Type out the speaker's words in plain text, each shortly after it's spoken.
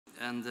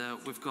And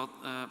we've got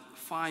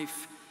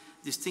 5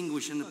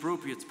 distinguished and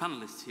appropriate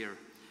panelists here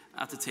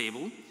at the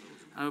table.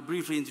 I'll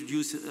briefly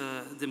introduce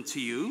them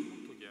to you.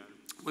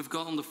 We've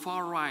got on the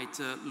far right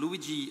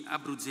Luigi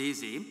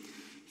Abruzzese.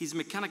 He's a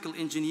mechanical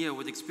engineer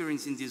with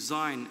experience in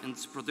design and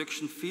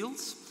production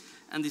fields,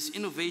 and is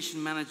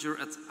innovation manager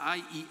at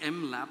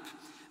IEM Lab,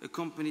 a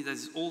company that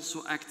is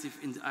also active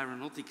in the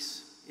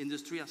aeronautics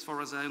industry, as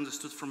far as I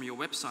understood from your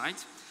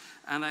website.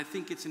 And I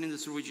think it's an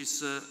industry which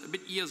is a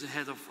bit years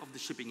ahead of the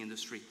shipping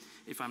industry,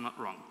 if I'm not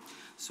wrong.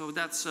 So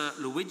that's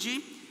Luigi.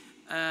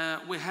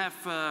 We have,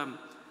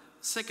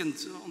 second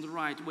on the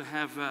right, we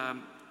have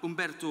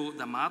Umberto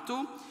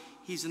D'Amato.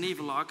 He's a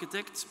naval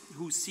architect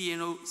who's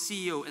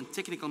CEO and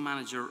technical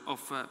manager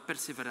of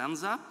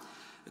Perseveranza,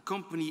 a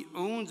company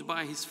owned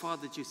by his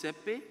father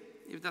Giuseppe,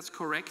 if that's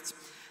correct.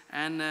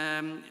 And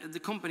the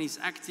company is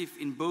active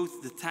in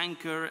both the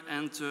tanker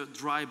and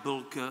dry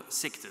bulk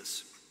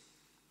sectors.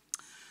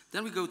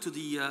 Then we go to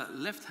the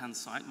left-hand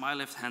side, my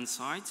left-hand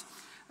side.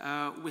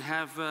 We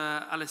have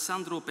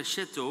Alessandro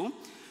Pescetto,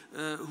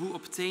 who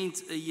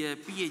obtained a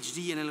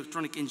PhD in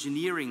electronic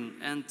engineering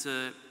and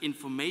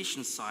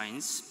information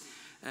science.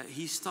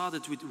 He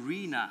started with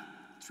RENA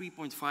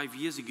 3.5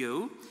 years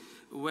ago,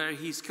 where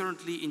he's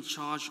currently in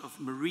charge of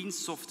marine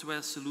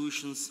software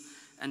solutions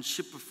and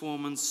ship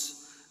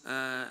performance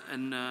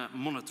and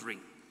monitoring.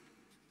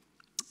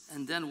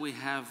 And then we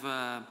have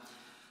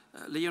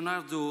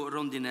Leonardo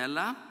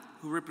Rondinella,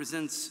 who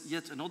represents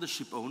yet another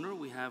ship owner.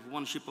 We have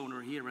one ship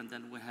owner here, and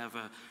then we have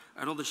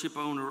another ship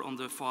owner on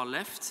the far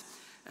left.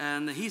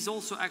 And he's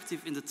also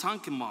active in the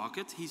tanker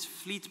market. He's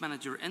fleet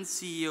manager and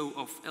CEO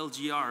of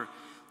LGR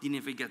di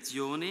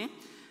Navigazione,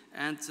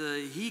 and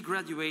he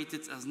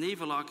graduated as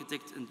naval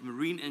architect and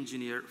marine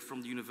engineer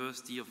from the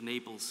University of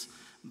Naples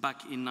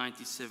back in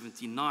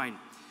 1979.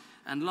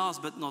 And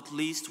last but not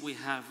least, we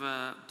have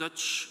a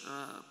Dutch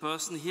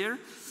person here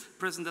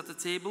present at the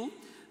table,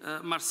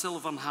 Marcel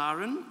van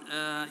Haren.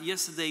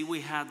 Yesterday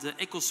we had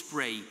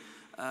EcoSpray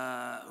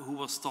who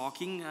was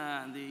talking,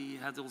 and he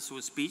had also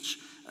a speech.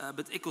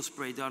 But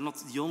EcoSpray, they are not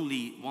the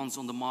only ones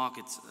on the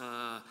market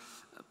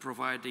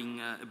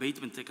providing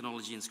abatement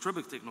technology and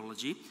scrubber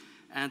technology.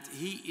 And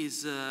he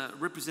is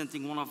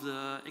representing one of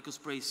the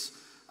EcoSpray's,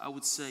 I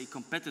would say,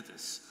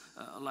 competitors.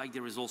 Like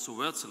there is also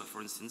Wärtsilä,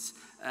 for instance.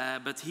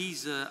 But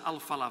he's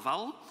Alfa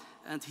Laval,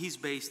 and he's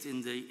based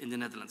in the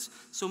Netherlands.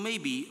 So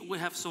maybe we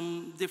have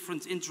some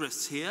different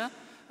interests here.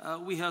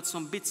 We heard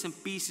some bits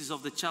and pieces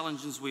of the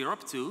challenges we're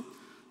up to.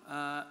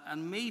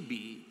 And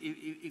maybe,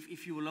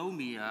 if you allow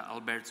me,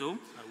 Alberto,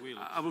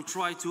 I will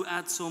try to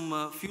add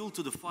some fuel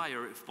to the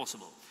fire, if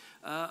possible.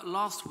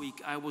 Last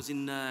week I was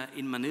in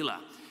Manila.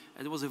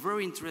 And there was a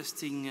very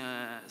interesting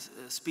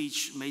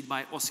speech made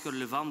by Oscar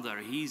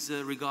Levander. He's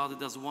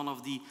regarded as one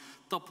of the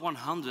top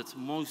 100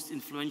 most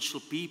influential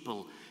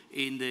people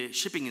in the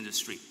shipping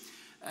industry.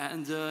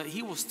 And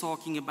he was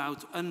talking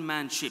about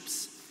unmanned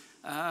ships.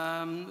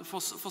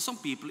 For some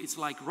people, it's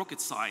like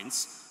rocket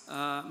science.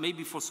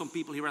 Maybe for some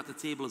people here at the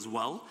table as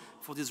well.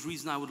 For this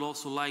reason, I would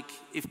also like,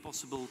 if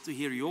possible, to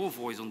hear your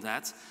voice on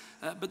that.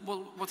 But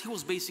what he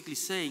was basically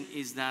saying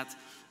is that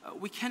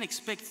we can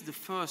expect the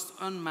first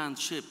unmanned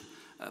ship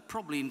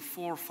probably in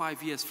 4 or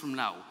 5 years from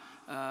now.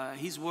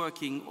 He's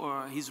working,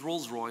 or he's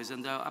Rolls-Royce,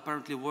 and they're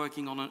apparently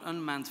working on an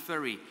unmanned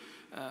ferry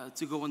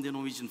to go on the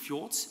Norwegian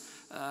fjords.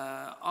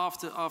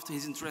 After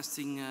his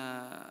interesting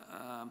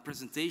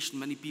presentation,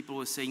 many people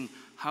were saying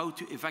how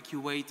to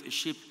evacuate a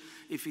ship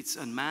if it's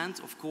unmanned.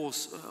 Of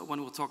course,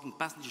 when we're talking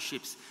passenger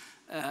ships,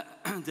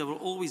 there will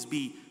always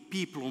be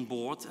people on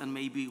board, and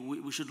maybe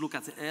we should look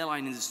at the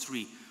airline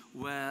industry,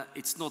 where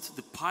it's not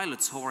the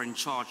pilots who are in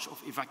charge of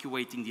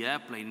evacuating the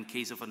airplane in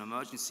case of an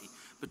emergency,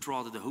 but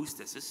rather the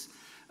hostesses.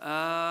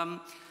 And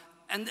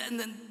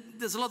then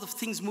there's a lot of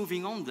things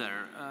moving on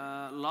there.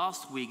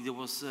 Last week there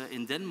was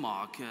in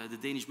Denmark, the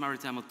Danish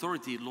Maritime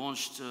Authority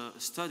launched a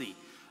study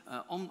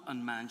on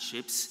unmanned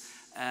ships.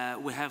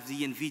 We have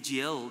the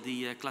NVGL,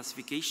 the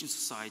Classification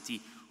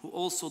Society, who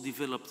also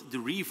developed the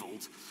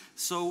Revolt.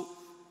 So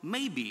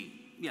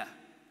maybe, yeah,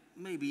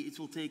 maybe it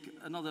will take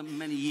another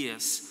many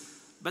years,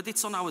 but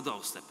it's on our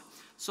doorstep.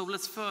 So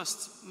let's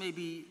first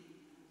maybe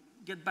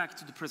get back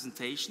to the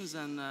presentations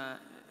and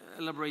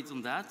elaborate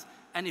on that.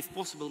 And if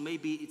possible,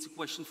 maybe it's a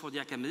question for the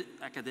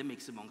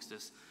academics amongst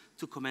us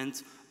to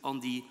comment on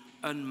the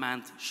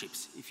unmanned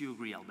ships, if you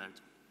agree,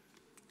 Alberto.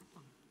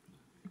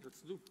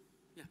 Let's do.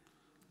 Yeah.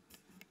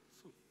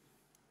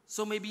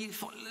 So maybe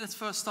let's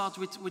first start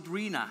with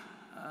RENA.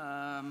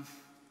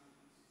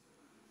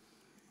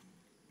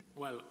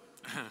 Well,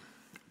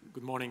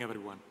 good morning,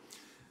 everyone.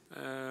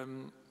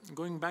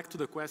 Going back to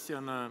the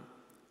question,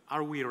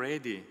 are we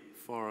ready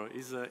for,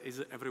 is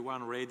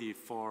everyone ready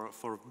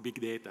for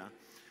big data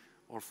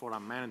or for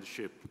unmanned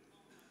ship?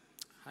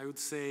 I would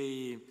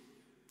say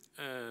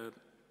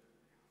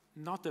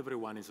not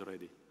everyone is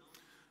ready.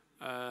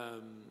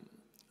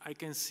 I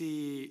can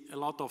see a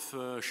lot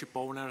of ship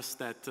owners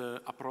that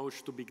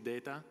approach to big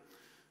data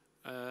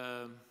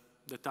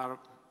that are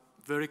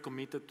very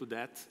committed to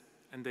that,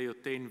 and they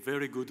obtain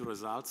very good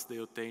results. They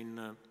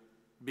obtain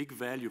big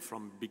value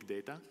from big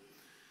data.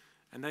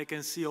 And I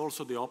can see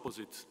also the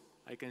opposite.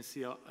 I can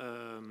see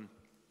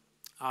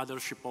other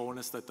ship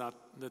owners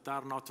that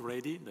are not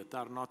ready,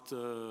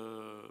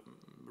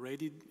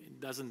 ready. It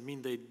doesn't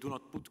mean they do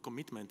not put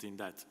commitment in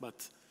that,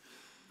 but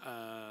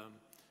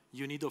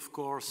you need, of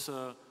course,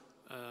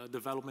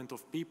 development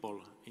of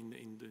people.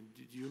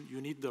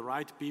 You need the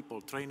right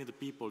people, trained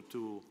people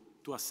to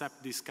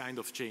accept this kind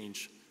of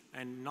change.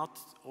 And not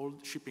all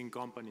shipping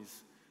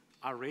companies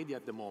are ready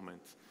at the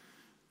moment.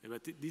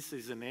 But this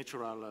is a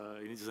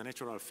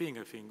natural thing,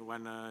 I think.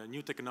 When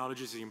new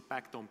technologies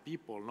impact on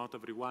people, not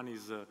everyone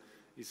is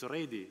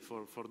ready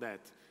for that.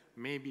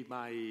 Maybe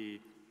my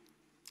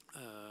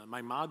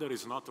mother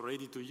is not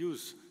ready to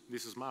use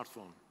this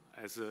smartphone,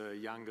 as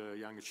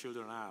young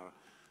children are.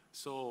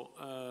 So,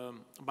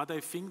 but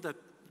I think that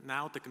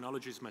now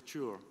technology is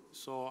mature.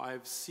 So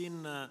I've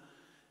seen a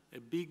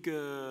big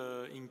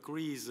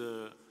increase,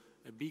 a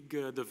big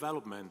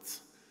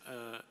development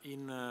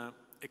in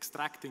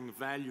extracting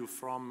value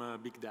from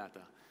big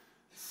data.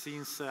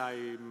 Since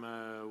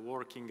I'm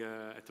working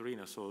at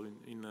RINA, so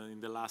in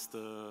the last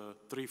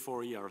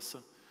 3-4 years,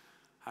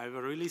 I've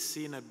really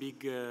seen a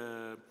big,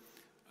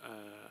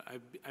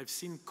 I've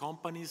seen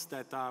companies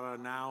that are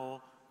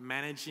now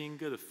managing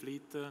the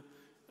fleet,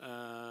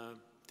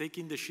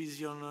 taking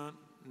decision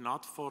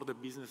not for the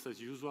business as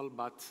usual,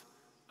 but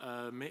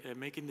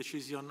making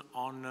decision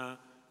on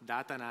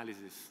data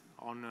analysis,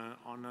 on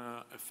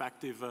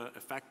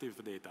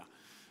effective data.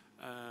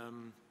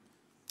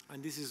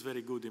 And this is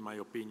very good in my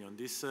opinion.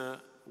 This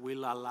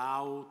will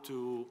allow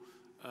to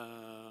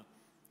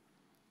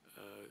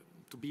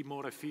be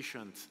more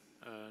efficient,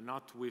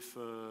 not with,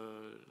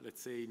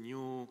 let's say,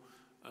 new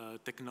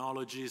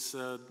technologies,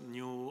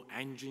 new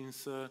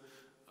engines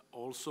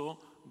also,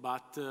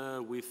 but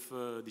with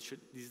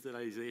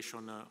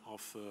digitalization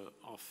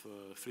of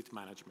fleet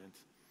management.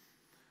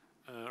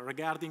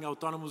 Regarding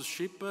autonomous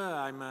ship,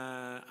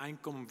 I'm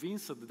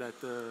convinced that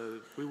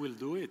we will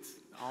do it.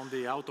 On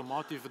the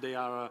automotive, they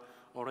are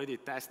already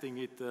testing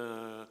it.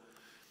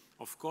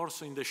 Of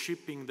course, in the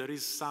shipping, there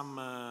is some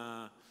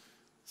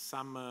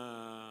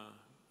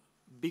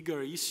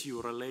bigger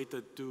issue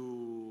related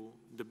to,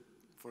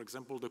 for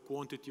example, the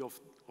quantity of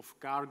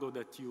cargo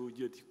that you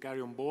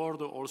carry on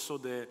board, also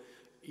the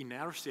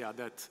inertia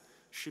that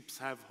ships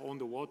have on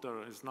the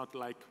water. It's not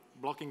like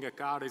blocking a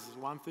car is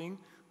one thing,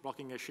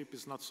 blocking a ship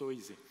is not so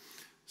easy.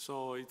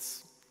 So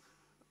it's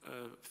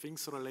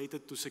things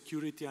related to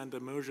security and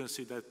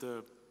emergency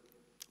that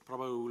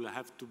probably will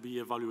have to be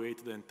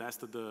evaluated and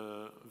tested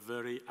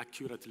very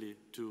accurately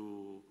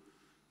to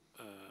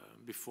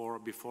before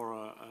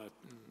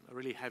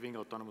really having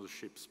autonomous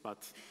ships.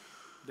 But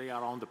they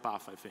are on the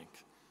path, I think.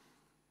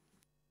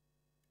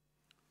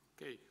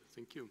 Okay,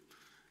 thank you.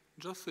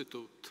 Just a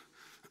thought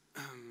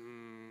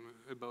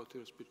about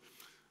your speech.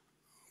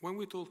 When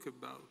we talk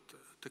about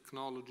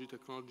technology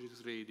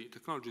is ready.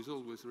 Technology is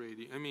always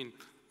ready. I mean,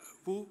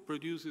 who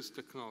produces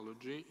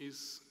technology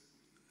is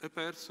a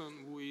person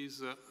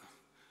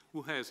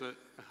who has a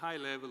high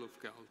level of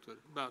culture,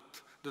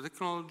 but the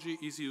technology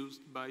is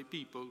used by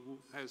people who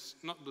has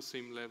not the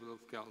same level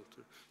of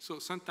culture. So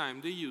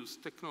sometimes they use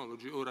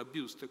technology or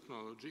abuse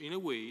technology in a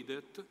way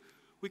that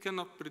we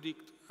cannot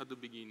predict at the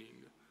beginning.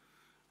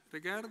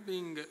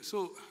 Regarding,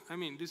 so I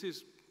mean, this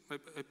is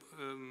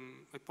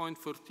a point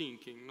for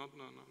thinking,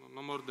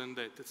 no more than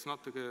that. It's not,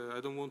 I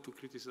don't want to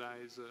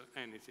criticize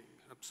anything,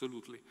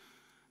 absolutely.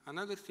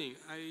 Another thing,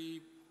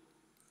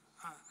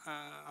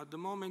 at the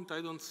moment,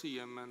 I don't see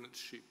unmanned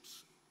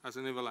ships as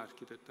a naval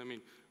architect. I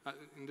mean,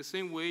 in the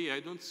same way, I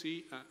don't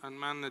see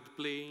unmanned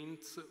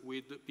planes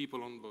with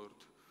people on board.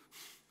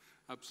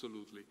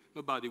 Absolutely.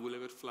 Nobody will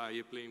ever fly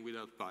a plane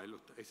without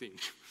pilot, I think.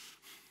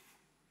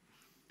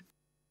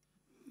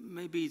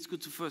 Maybe it's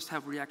good to first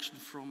have reaction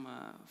from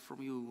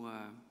you,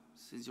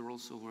 since you're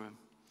also,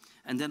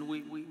 and then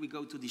we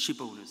go to the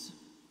ship owners.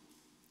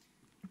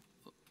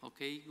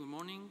 Okay, good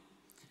morning.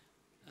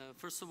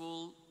 First of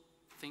all,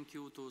 thank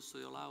you to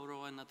Studio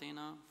Lauro and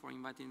Athena for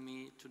inviting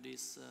me to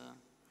this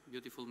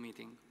beautiful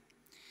meeting.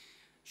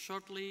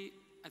 Shortly,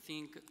 I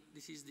think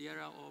this is the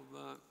era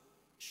of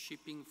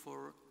shipping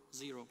for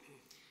zero,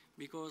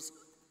 because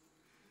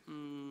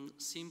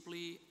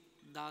simply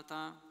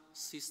data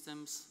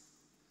systems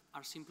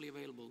are simply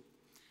available.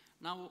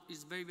 Now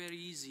it's very, very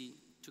easy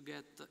to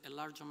get a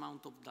large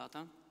amount of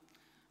data.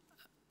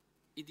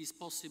 It is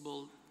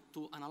possible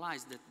to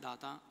analyze that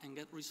data and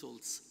get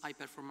results,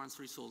 high-performance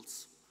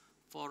results,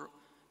 for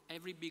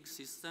every big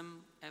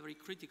system, every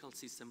critical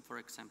system, for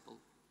example.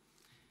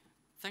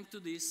 Thanks to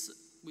this,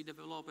 we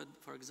developed,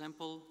 for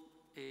example,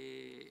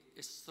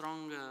 a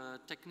strong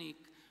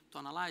technique to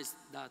analyze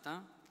data,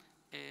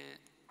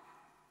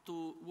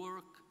 to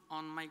work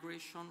on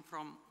migration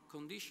from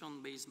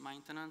condition-based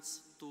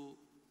maintenance to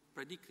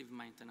predictive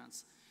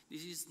maintenance.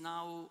 This is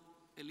now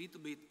a little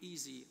bit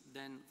easy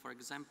than, for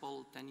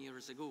example, 10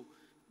 years ago,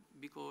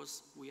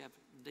 because we have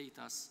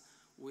data,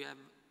 we have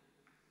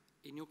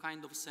a new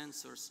kind of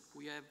sensors,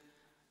 we have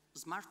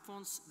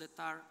smartphones that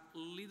are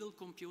little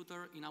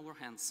computer in our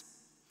hands.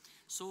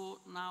 So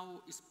now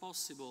it's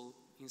possible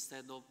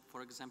instead of,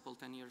 for example,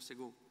 10 years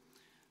ago.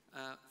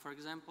 For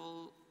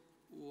example,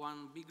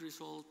 one big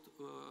result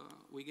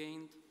we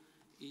gained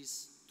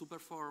is to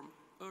perform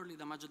early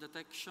damage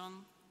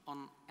detection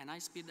on an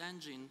high-speed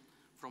engine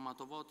from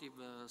automotive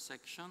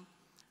section,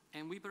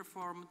 and we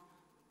performed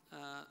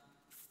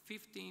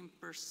 15%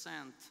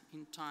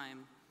 in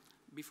time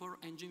before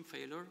engine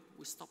failure.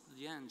 We stopped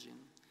the engine.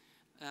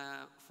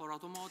 For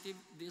automotive,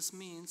 this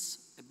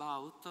means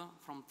about,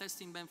 from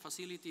testing ban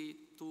facility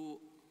to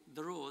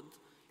the road,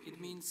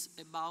 it means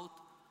about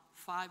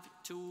 5,000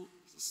 to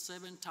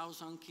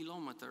 7,000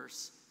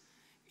 kilometers.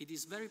 It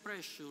is very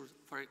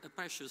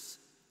precious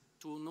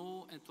to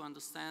know and to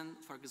understand,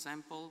 for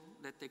example,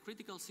 that the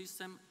critical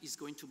system is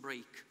going to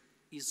break,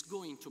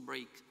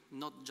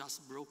 not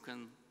just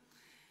broken.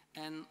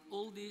 And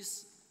all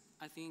this,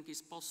 I think,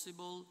 is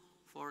possible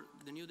for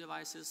the new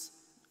devices,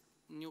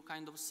 new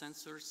kind of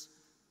sensors,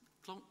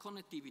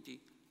 connectivity,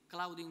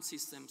 clouding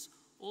systems.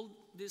 All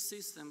these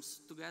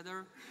systems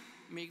together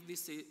make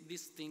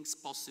these things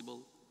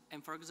possible.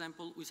 And for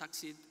example, we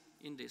succeed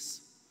in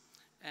this.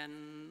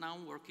 And now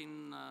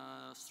working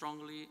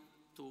strongly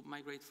to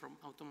migrate from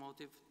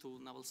automotive to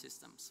naval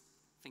systems.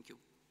 Thank you.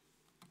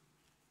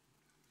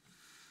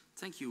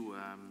 Thank you,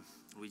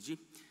 Luigi.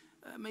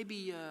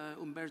 Maybe,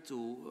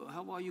 Umberto,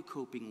 how are you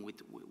coping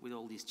with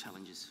all these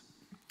challenges?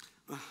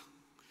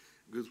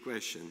 Good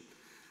question.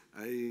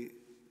 I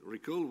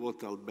recall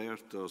what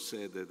Alberto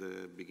said at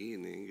the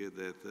beginning,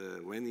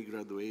 that when he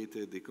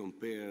graduated, he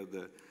compared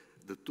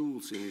the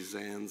tools in his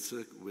hands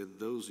with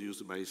those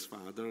used by his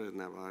father, a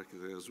naval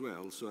architect as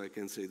well. So I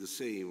can say the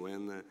same.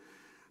 When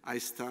I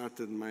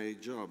started my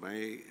job,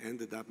 I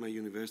ended up my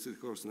university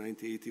course in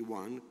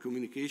 1981.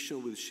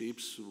 Communication with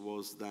ships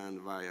was done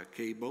via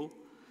cable.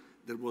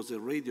 There was a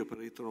radio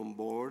operator on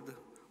board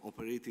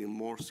operating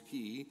Morse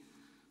key.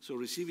 So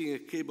receiving a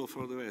cable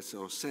from the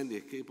vessel or sending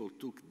a cable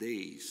took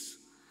days.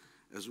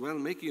 As well,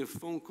 making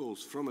phone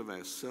calls from a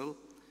vessel,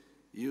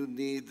 you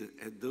need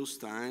at those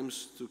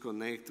times to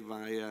connect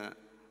via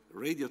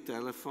radio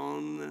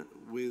telephone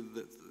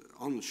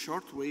on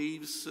short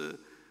waves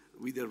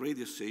with a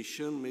radio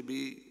station,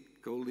 maybe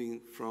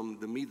calling from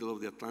the middle of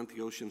the Atlantic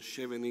Ocean,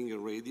 chevening a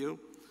radio.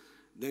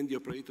 Then the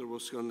operator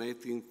was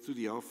connecting to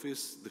the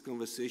office. The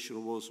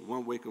conversation was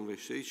one-way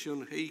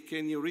conversation. Hey,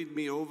 can you read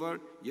me over?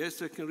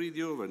 Yes, I can read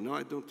you over. No,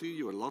 I don't hear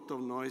you. A lot of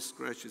noise,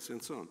 scratches,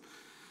 and so on.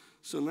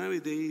 So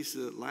nowadays,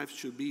 life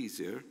should be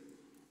easier,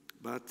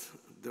 but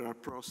there are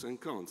pros and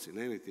cons in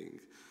anything.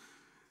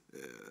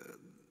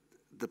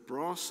 The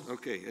pros,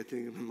 okay, I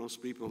think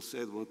most people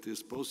said what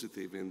is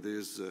positive in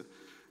this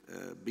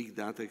big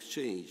data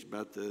exchange,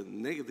 but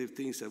negative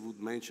things I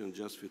would mention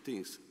just a few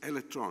things.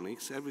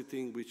 Electronics,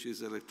 everything which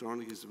is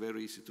electronic is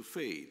very easy to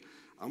fail.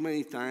 How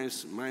many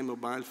times my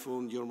mobile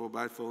phone, your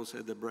mobile phones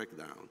had a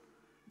breakdown?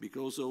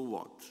 Because of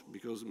what?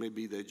 Because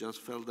maybe they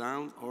just fell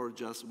down or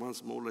just one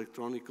small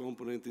electronic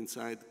component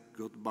inside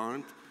got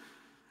burnt.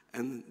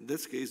 And in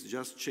this case,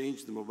 just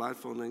change the mobile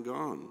phone and go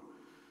on.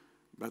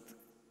 But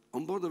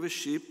on board of a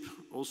ship,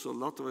 also a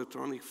lot of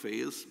electronic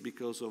fails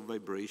because of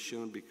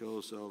vibration,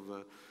 because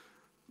of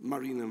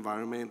marine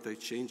environment, a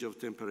change of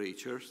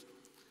temperatures.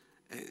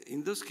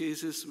 In those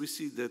cases, we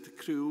see that the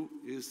crew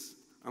is,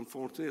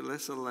 unfortunately,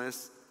 less and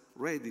less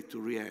ready to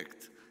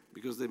react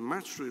because they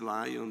much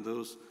rely on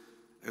those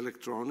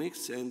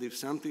electronics, and if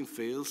something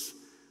fails,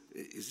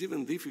 it's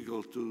even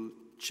difficult to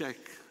check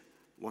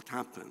what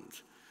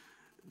happened.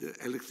 The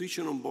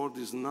electrician on board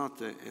is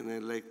not an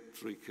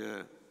electric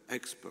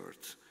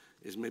expert.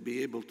 He may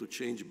be able to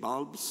change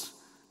bulbs,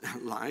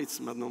 lights,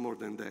 but no more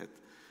than that.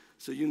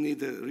 So you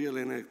need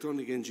really an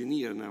electronic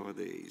engineer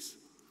nowadays.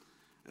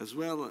 As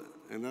well,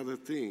 another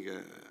thing,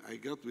 I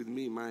got with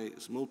me my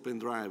small pen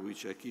drive,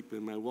 which I keep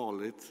in my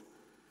wallet.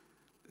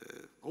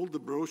 All the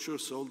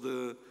brochures, all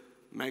the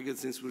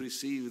magazines we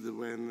received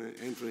when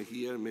entering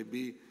here,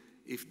 maybe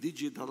if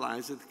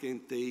digitalized, can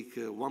take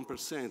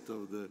 1%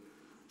 of the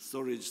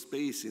storage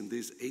space in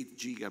this 8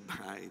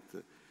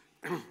 gigabyte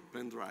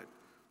pen drive.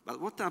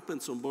 But what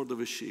happens on board of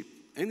a ship?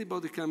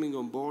 Anybody coming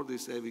on board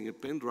is having a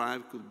pen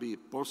drive, could be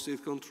port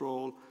state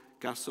control,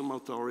 custom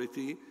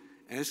authority,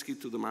 asking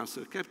to the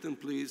master, Captain,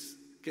 please,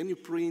 can you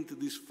print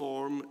this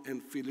form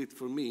and fill it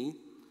for me?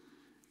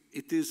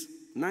 It is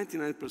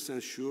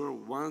 99% sure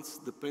once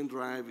the pen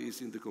drive is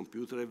in the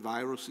computer, a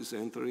virus is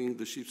entering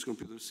the ship's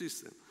computer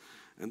system.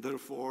 And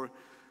therefore,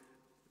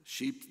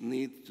 ships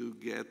need to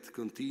get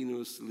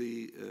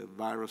continuously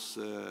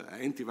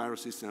antivirus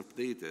system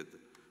updated.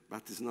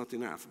 But it's not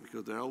enough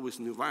because there are always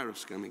new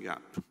viruses coming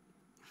up.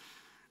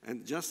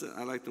 And just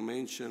I'd like to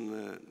mention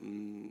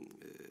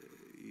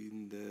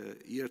in the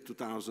year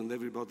 2000,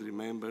 everybody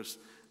remembers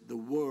the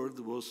world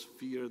was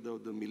feared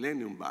of the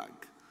millennium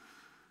bug.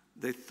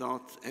 They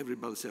thought,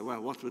 everybody said,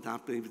 well, what would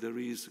happen if there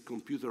is a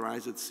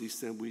computerized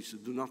system which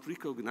do not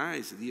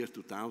recognize the year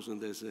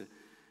 2000 as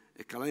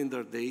a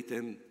calendar date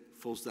and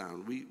falls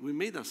down. We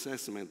made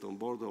assessment on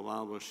board of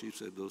our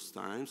ships at those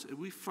times, and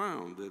we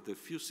found that a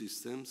few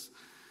systems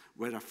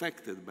were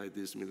affected by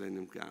this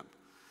millennium gap.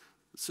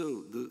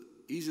 So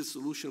easy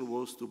solution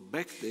was to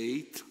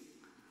backdate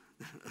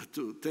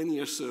to 10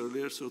 years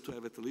earlier, so to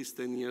have at least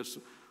 10 years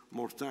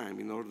more time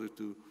in order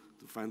to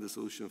find a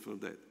solution for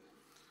that.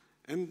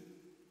 And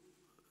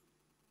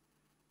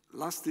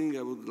last thing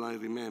I would like to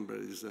remember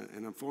is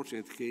an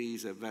unfortunate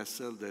case, a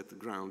vessel that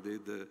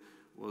grounded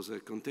was a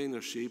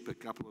container ship a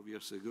couple of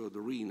years ago, the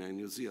Rena in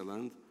New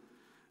Zealand.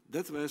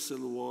 That vessel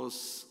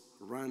was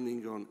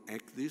running on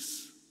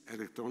ECDIS,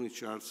 electronic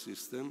charge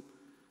system.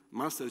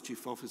 Master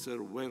Chief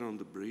Officer were on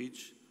the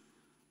bridge,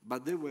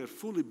 but they were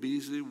fully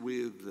busy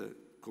with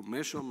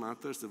commercial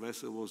matters. The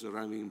vessel was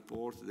arriving in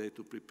port. They had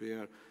to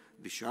prepare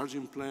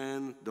discharging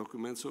plan,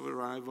 documents of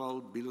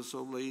arrival, bills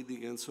of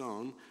lading, and so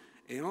on.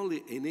 And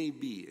only an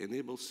AB, an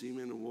able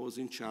seaman, was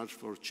in charge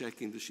for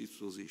checking the ship's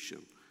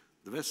position.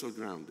 The vessel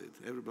grounded.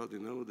 Everybody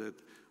knows that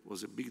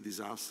was a big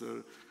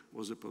disaster,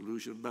 was a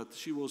pollution, but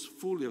she was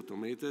fully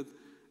automated.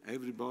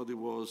 Everybody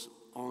was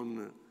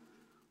on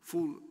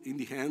in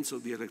the hands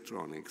of the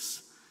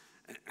electronics.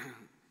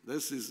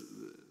 This is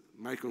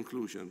my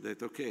conclusion,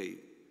 that, okay,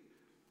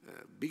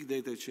 big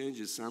data change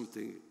is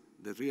something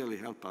that really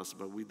helps us,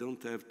 but we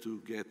don't have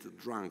to get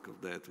drunk of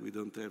that. We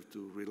don't have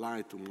to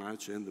rely too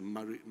much, and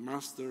the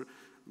master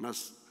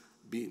must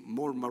be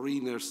more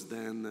mariners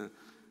than,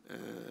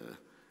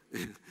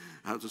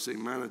 how to say,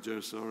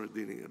 managers or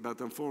dealing.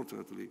 But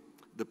unfortunately,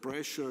 the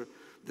pressure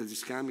that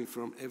is coming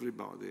from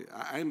everybody.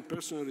 I'm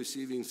personally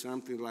receiving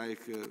something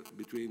like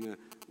between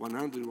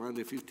 100 and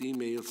 150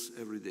 emails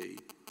every day.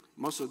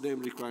 Most of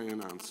them require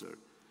an answer.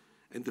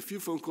 And the few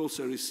phone calls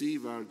I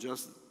receive are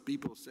just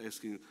people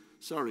asking,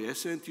 sorry, I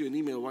sent you an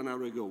email 1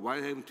 hour ago. Why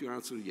haven't you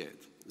answered yet?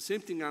 The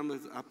same thing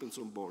happens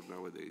on board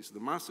nowadays. The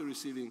master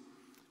receiving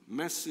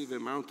massive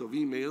amount of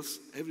emails.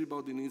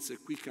 Everybody needs a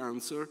quick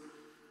answer,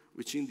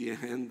 which in the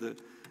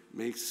end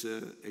makes,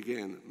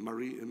 again,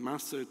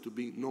 master to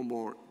be no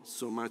more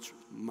so much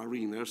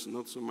mariners,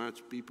 not so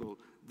much people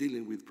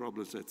dealing with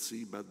problems at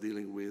sea, but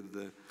dealing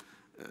with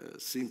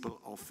simple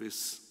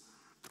office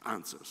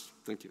answers.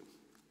 Thank you.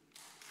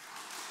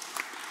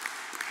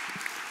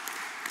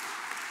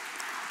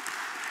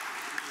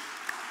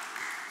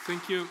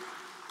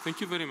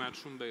 Thank you very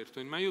much, Umberto.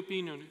 In my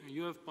opinion,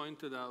 you have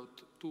pointed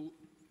out two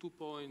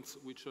points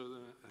which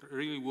are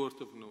really worth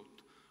of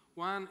note.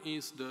 One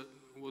is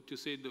what you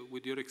said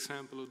with your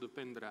example of the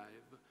pen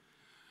drive.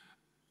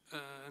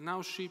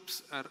 Now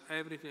ships are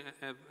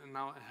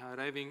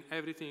having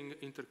everything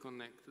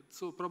interconnected.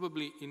 So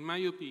probably, in my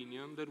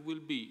opinion, there will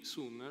be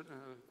sooner,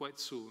 quite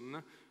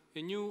soon,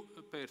 a new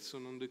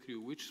person on the crew,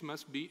 which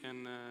must be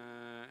an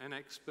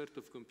expert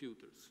of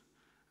computers.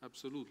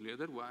 Absolutely.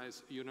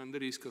 Otherwise, you're on the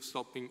risk of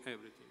stopping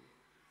everything.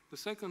 The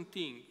second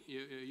thing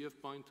you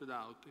have pointed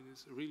out, and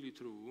it's really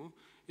true,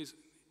 is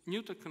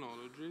new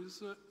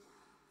technologies.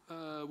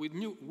 With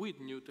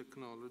new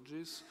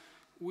technologies,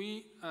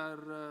 we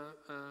are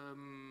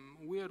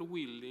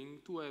willing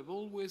to have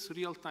always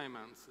real-time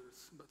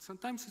answers, but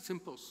sometimes it's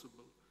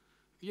impossible.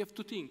 You have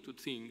to think to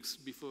things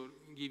before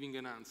giving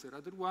an answer.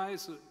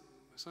 Otherwise,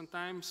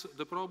 sometimes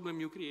the problem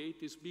you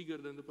create is bigger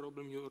than the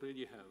problem you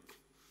already have.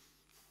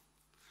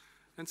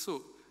 And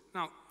so,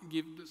 now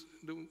give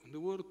the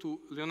word to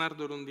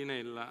Leonardo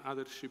Rondinella,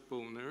 other ship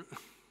owner,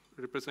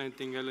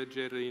 representing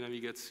LGR di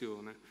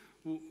Navigazione,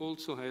 who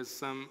also has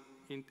some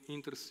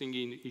interesting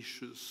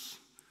issues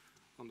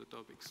on the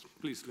topics.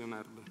 Please,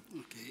 Leonardo.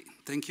 Okay,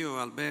 thank you,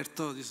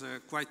 Alberto. It's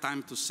quite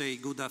time to say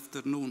good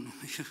afternoon,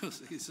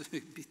 because it's a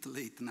bit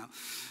late now.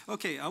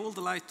 Okay, I would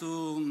like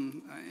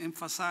to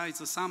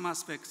emphasize some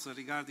aspects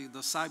regarding the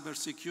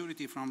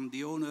cybersecurity from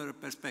the owner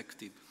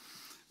perspective.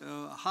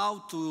 How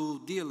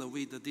to deal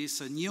with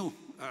this new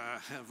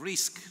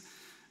risk,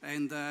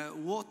 and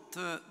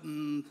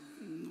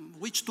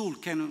which tool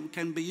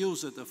can be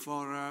used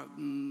for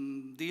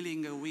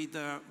dealing with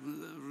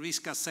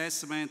risk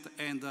assessment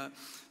and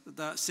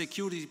the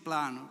security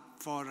plan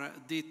for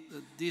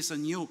this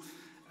new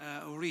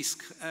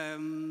risk.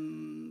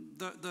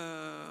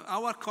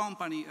 Our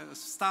company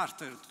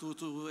started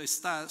to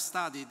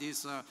study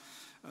this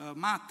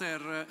matter,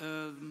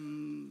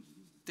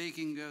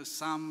 taking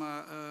some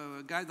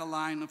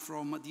guideline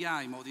from the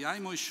IMO. The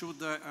IMO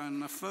issued on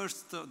the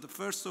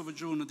 1st of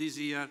June this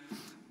year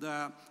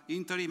the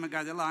interim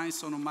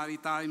guidelines on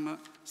maritime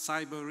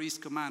cyber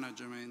risk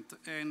management.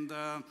 And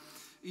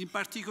in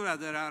particular,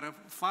 there are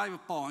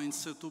 5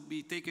 points to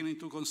be taken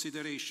into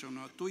consideration.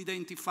 To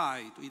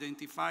identify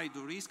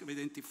the risk,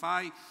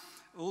 identify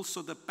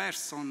also the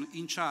person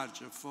in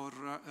charge for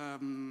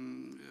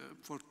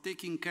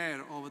taking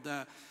care of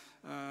the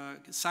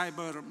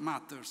cyber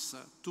matters,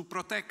 to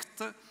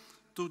protect,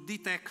 to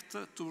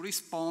detect, to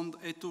respond,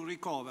 and to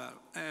recover.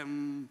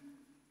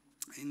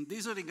 In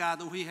this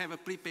regard, we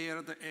have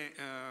prepared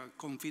a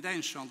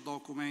confidential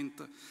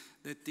document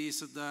that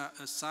is the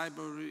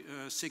cyber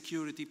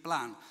security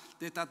plan,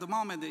 that at the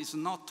moment is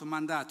not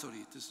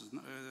mandatory,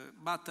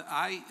 but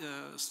I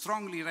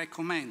strongly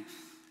recommend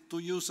to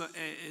use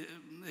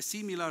a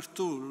similar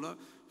tool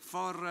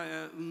for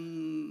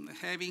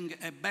having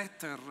a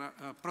better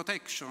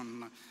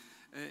protection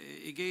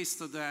against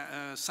the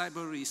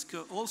cyber risk.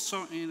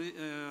 Also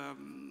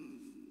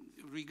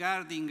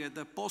regarding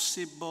the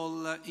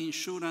possible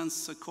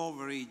insurance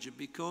coverage,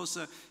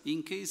 because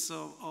in case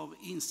of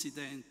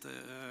incident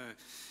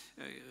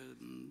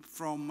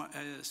from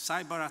a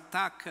cyber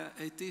attack,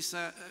 it is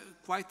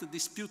quite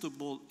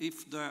disputable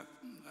if the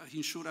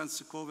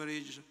insurance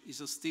coverage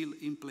is still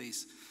in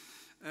place.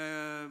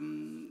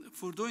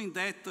 For doing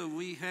that,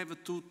 we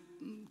have to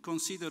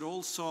consider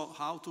also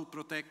how to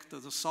protect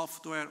the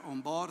software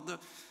on board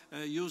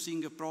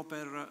using a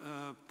proper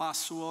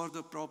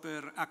password,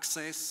 proper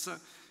access,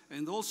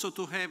 and also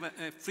to have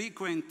a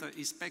frequent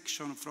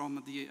inspection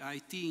from the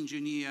IT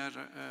engineer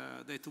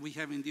that we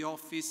have in the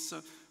office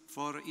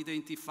for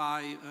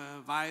identify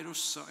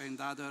virus and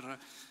other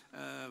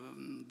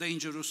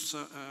dangerous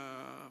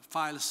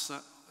files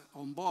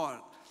on board.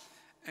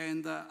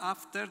 And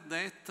after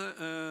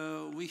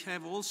that, we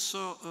have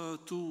also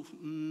to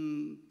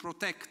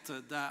protect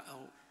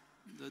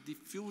the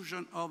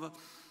diffusion of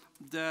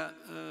the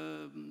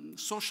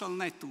social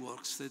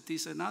networks. That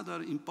is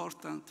another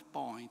important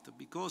point,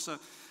 because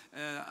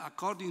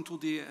according to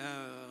the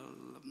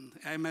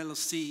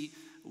MLC,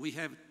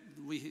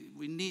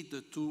 we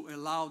need to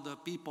allow the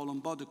people on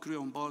board, the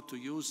crew on board, to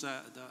use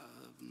the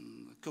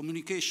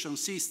communication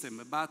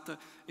system, but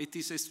it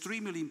is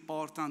extremely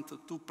important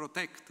to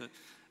protect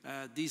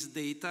this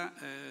data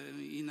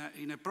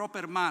in a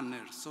proper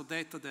manner, so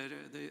that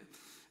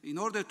in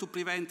order to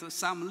prevent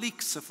some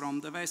leaks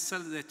from the vessel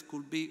that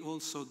could be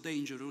also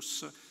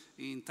dangerous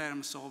in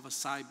terms of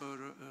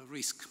cyber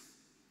risk.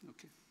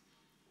 Okay.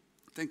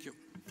 Thank you.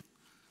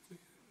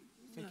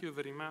 Thank you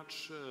very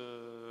much,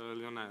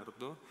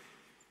 Leonardo.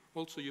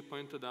 Also, you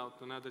pointed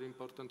out another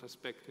important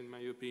aspect, in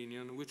my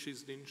opinion, which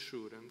is the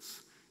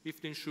insurance.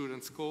 If the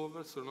insurance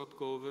covers or not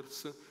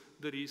covers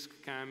the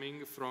risk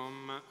coming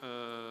from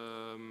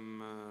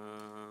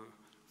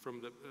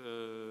the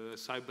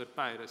cyber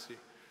piracy.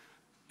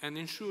 And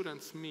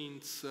insurance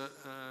means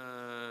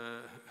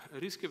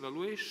risk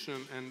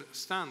evaluation and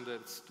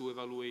standards to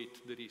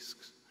evaluate the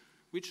risks,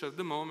 which at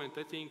the moment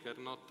I think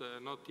are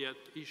not yet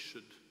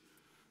issued.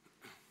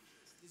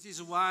 This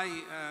is why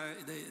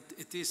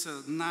it is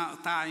now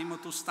time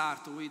to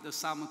start with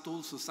some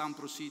tools, some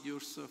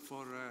procedures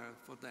for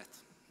that.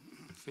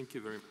 Thank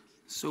you very much.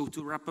 So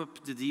to wrap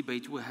up the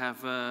debate, we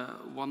have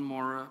one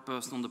more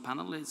person on the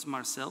panel. It's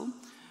Marcel.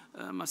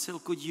 Marcel,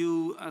 could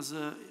you,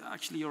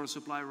 actually you're a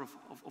supplier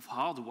of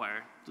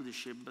hardware to the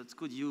ship, but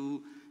could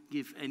you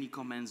give any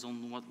comments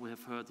on what we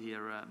have heard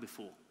here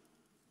before?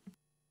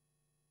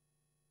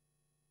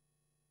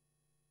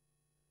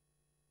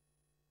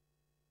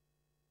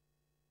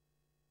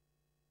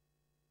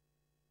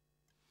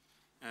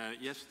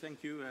 Yes,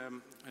 thank you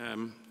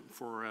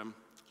for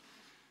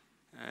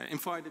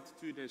invited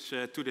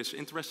to this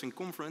interesting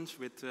conference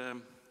with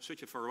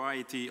such a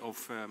variety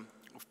of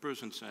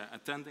persons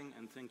attending,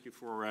 and thank you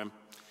for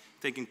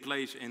taking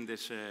place in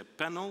this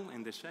panel,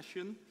 in this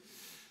session.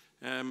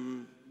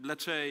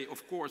 Let's say,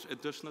 of course,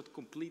 it does not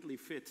completely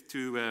fit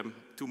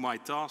to my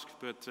task,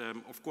 but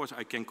of course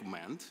I can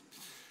comment.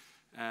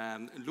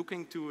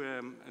 Looking to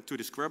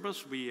the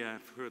scrubbers, we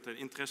have heard an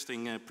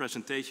interesting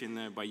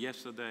presentation by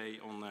yesterday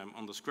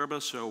on the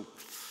scrubbers, so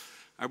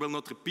I will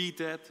not repeat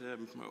that.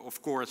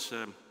 Of course,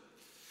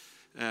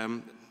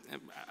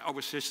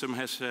 our system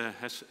has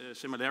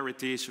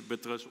similarities,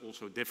 but there's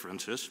also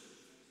differences.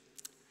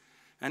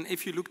 And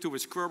if you look to a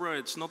scrubber,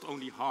 it's not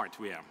only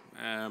hardware.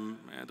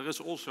 There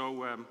is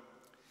also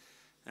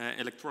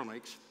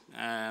electronics,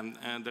 and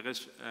there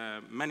is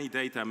many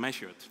data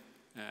measured.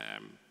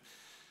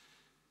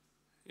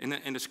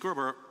 In a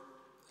scrubber,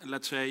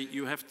 let's say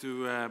you have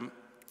to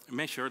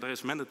measure, there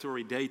is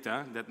mandatory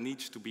data that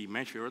needs to be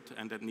measured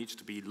and that needs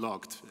to be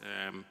logged.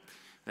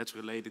 That's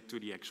related to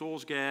the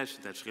exhaust gas,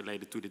 that's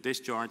related to the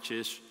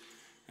discharges,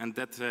 and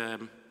that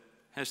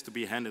has to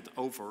be handed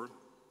over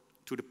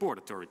to the port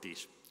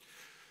authorities.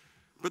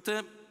 But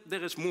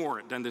there is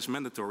more than this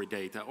mandatory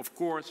data. Of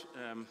course,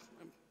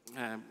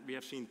 we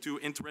have seen two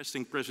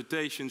interesting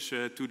presentations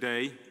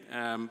today.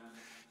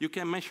 You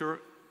can measure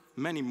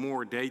many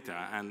more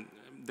data, and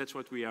that's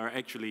what we are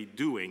actually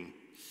doing.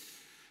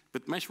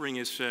 But measuring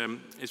is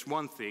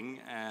one thing,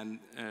 and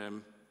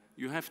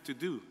you have to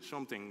do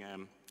something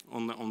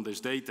on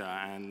this data,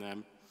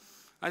 and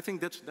I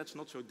think that's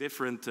not so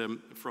different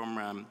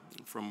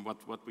from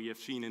what we have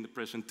seen in the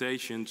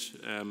presentations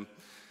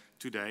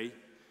today.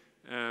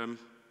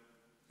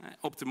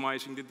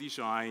 Optimizing the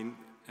design,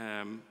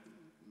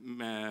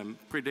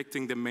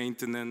 predicting the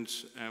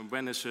maintenance,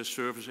 when is a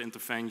service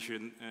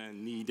intervention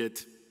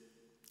needed.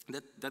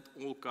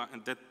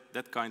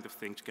 That kind of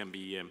things can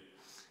be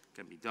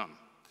done.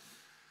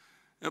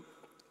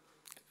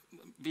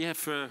 We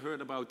have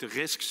heard about the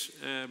risks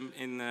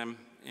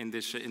in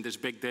this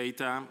big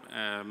data.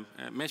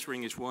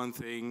 Measuring is one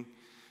thing,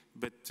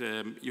 but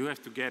you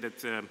have to get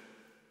it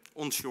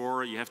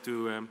onshore. You have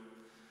to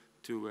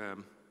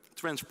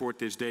transport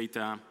this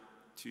data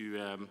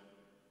to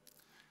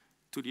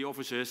the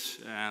offices,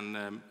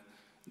 and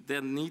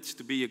there needs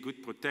to be a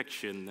good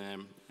protection,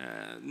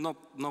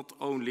 not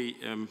only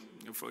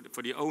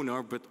for the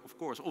owner, but of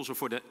course also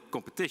for the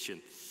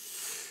competition.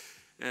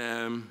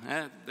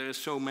 There are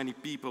so many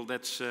people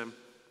that's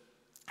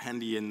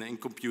handy in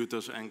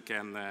computers and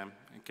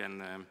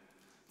can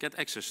get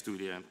access to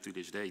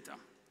this data.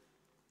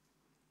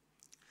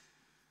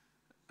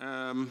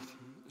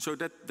 So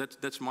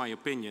that's my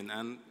opinion.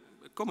 And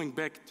coming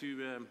back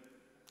to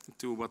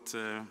what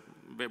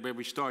where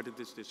we started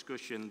this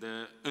discussion,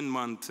 the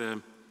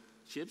unmanned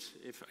ships,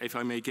 if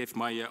I may give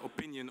my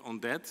opinion on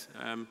that.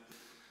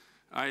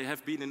 I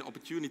have been an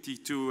opportunity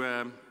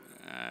to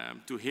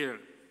hear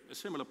a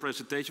similar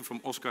presentation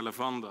from Oscar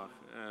Lavander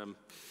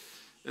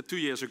 2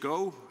 years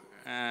ago.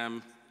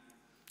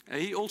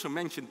 He also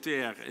mentioned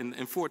there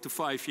in 4 to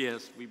 5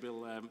 years we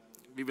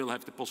will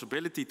have the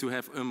possibility to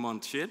have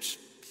unmanned ships.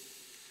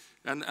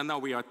 And now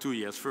we are 2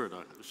 years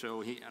further,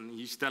 so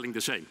he's telling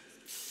the same.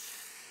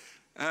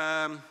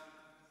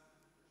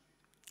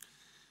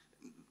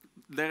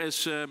 There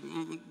is,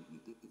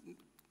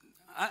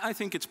 I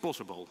think it's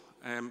possible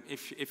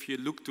if you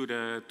look to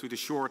the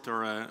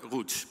shorter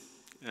routes.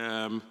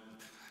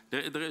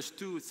 There is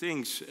 2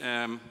 things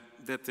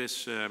that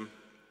is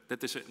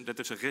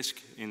a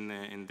risk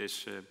in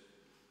this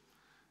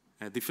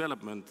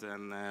development,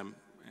 and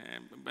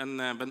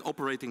when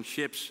operating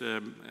ships,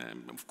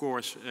 of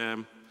course,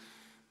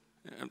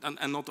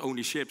 and not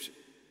only ships,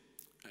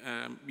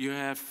 you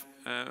have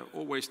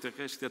always the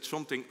risk that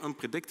something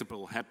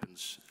unpredictable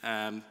happens.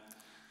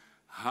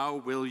 How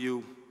will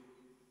you,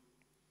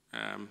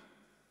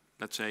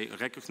 let's say,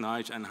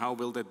 recognize, and how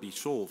will that be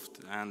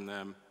solved?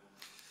 And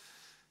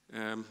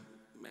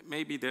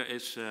maybe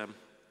there's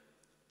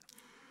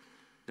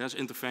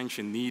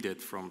intervention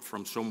needed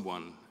from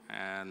someone,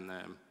 and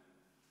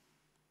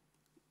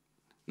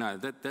no,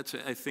 that's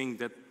I think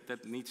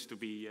that needs to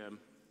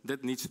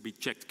be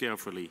checked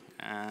carefully.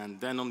 And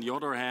then on the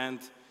other hand,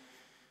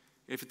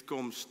 if it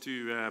comes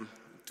to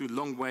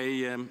long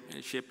way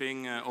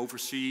shipping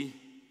overseas,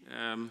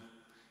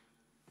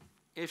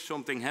 if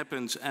something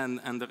happens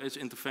and there is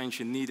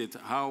intervention needed,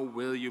 how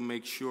will you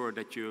make sure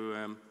that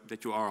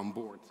you are on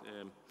board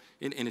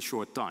in a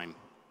short time?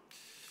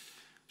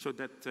 So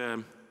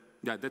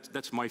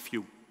that's my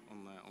view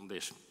on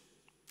this.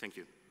 Thank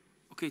you.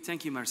 Okay,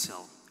 thank you,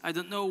 Marcel. I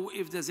don't know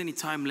if there's any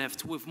time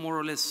left. We've more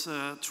or less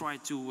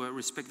tried to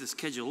respect the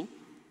schedule.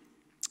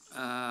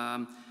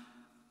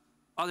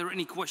 Are there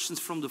any questions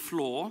from the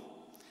floor?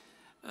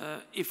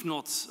 If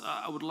not,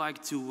 I would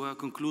like to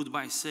conclude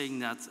by saying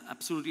that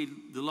absolutely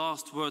the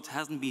last word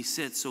hasn't been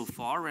said so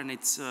far, and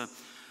it's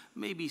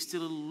maybe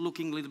still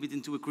looking a little bit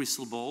into a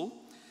crystal ball.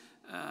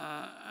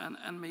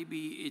 And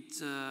maybe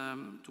it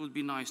would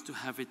be nice to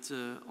have it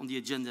on the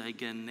agenda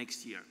again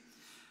next year.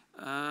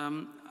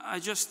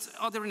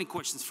 Are there any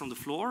questions from the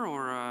floor,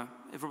 or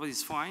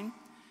everybody's fine?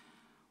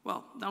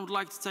 Well, I would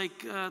like to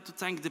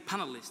thank the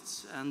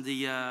panelists and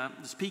the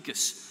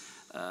speakers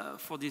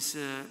for this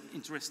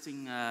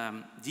interesting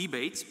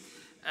debate.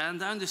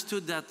 And I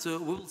understood that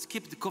we'll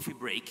skip the coffee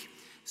break.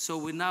 So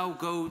we now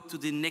go to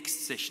the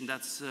next session.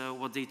 That's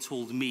what they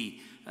told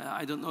me.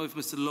 I don't know if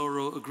Mr.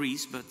 Loro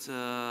agrees, but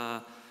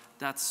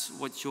that's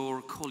what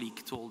your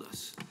colleague told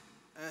us.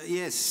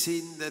 Yes,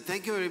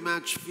 thank you very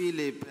much,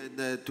 Philip,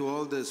 and to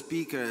all the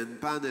speakers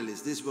and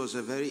panelists. This was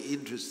a very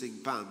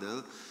interesting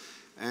panel.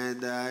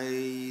 And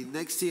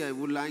next year I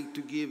would like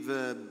to give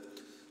a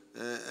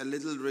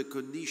little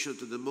recognition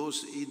to the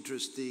most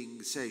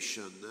interesting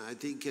session. I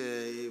think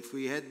if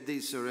we had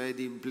this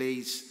already in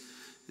place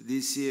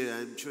this year,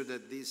 I'm sure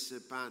that this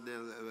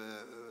panel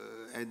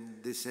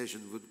and this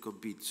session would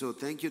compete. So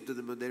thank you to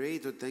the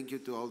moderator, thank you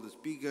to all the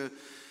speakers,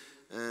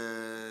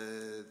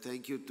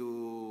 thank you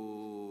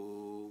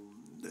to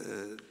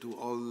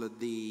all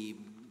the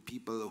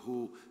people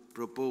who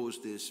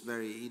proposed these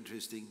very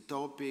interesting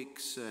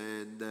topics,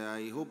 and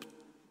I hope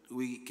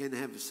we can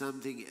have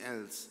something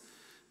else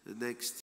next